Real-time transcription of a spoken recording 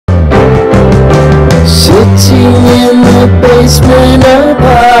sitting in the basement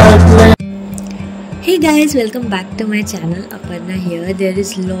apartment. Hey guys, welcome back to my channel. Aparna here. There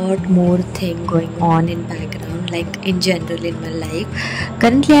is lot more thing going on in background, like in general in my life.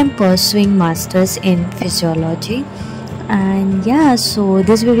 Currently I'm pursuing masters in physiology, and yeah, so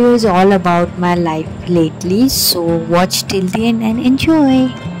this video is all about my life lately, so watch till the end and enjoy.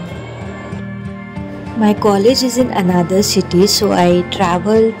 My college is in another city, so I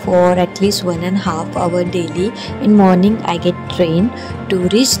travel for at least 1.5 hours daily. In morning I get train to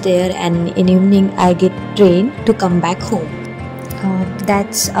reach there, and in evening I get train to come back home.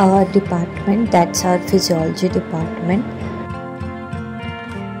 That's our department, that's our physiology department.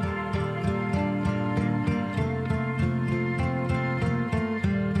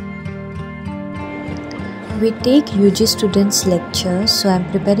 We take UG students lecture, so I'm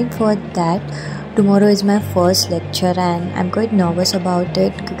preparing for that. Tomorrow is my first lecture and I'm quite nervous about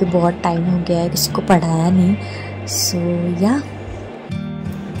it क्योंकि बहुत time हो गया है किसी को पढ़ाया नहीं. So yeah,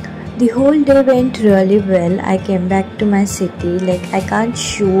 the whole day went really well. I came back to my city. Like I can't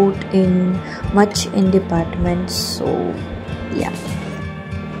shoot in much in department, so yeah.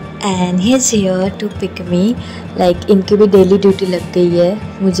 And he's here to pick me. Like इनकी भी daily duty लग गई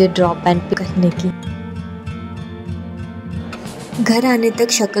है मुझे drop and pick करने की. घर आने तक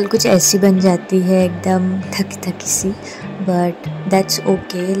शक्ल कुछ ऐसी बन जाती है, एकदम थकी थकी सी, but that's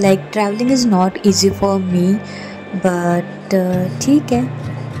okay. Like travelling is not easy for me, but ठीक है.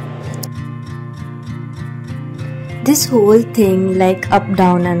 This whole thing like up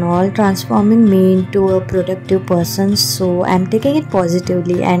down and all transforming me into a productive person, so I am taking it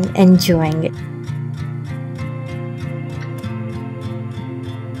positively and enjoying it.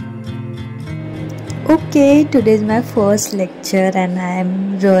 Okay, today is my first lecture and I am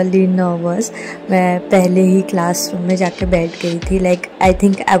really nervous. मैं पहले ही classroom में जाके बैठ गई थी. Like I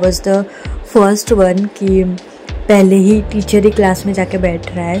think I was the first one कि पहले ही teacher ही class में जाके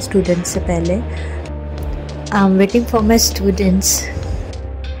बैठ रहा है स्टूडेंट्स से पहले. I'm waiting for my students.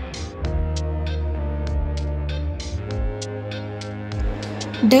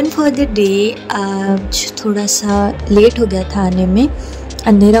 Done for the day. आज थोड़ा सा लेट हो गया था आने में,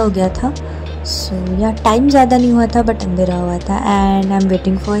 अंधेरा हो गया था. सो या टाइम ज़्यादा नहीं हुआ था बट अंधेरा हुआ था and I am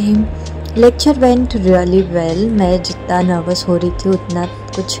waiting for him. Lecture went really well. मैं जितना नर्वस हो रही थी उतना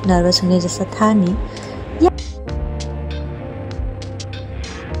कुछ नर्वस होने जैसा था नहीं.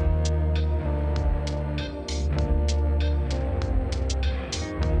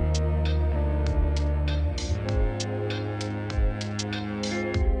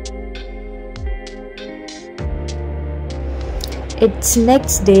 It's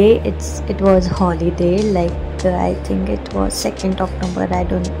next day. It was holiday, like I think it was 2nd October. I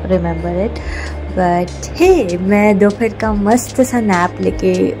don't remember it, but hey, मैं दोपहर का मस्त सा नैप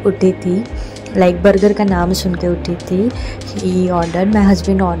लेके उठी थी. like बर्गर का नाम सुन के उठी थी. My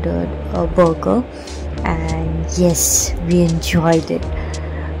husband ordered a burger and yes, we enjoyed it.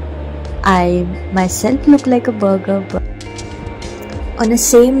 I myself look like a burger, but on the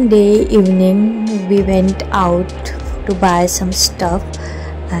same day evening we went out to buy some stuff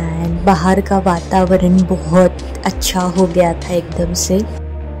and बाहर का वातावरण बहुत अच्छा हो गया था एकदम से.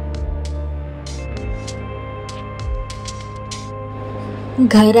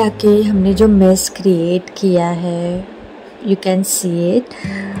 घर आके हमने जो मेस क्रिएट किया है, यू कैन सी इट.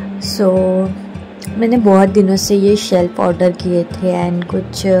 सो मैंने बहुत दिनों से ये शेल्फ ऑर्डर किए थे एंड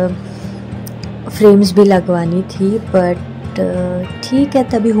कुछ फ्रेम्स भी लगवानी थी, बट ठीक है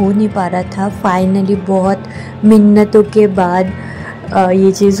तभी हो नहीं पा रहा था. फाइनली बहुत मिन्नतों के बाद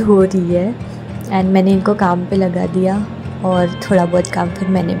ये चीज़ हो रही है एंड मैंने इनको काम पे लगा दिया और थोड़ा बहुत काम फिर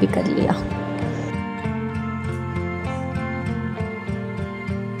मैंने भी कर लिया.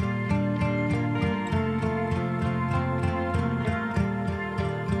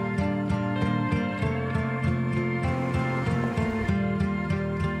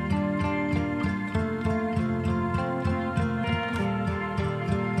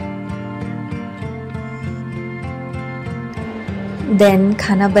 Then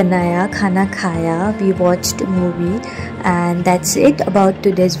खाना बनाया, खाना खाया, we watched a movie, and that's it about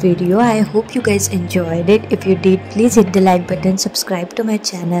today's video. I hope you guys enjoyed it. If you did, please hit the like button, subscribe to my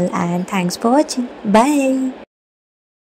channel, and thanks for watching. Bye.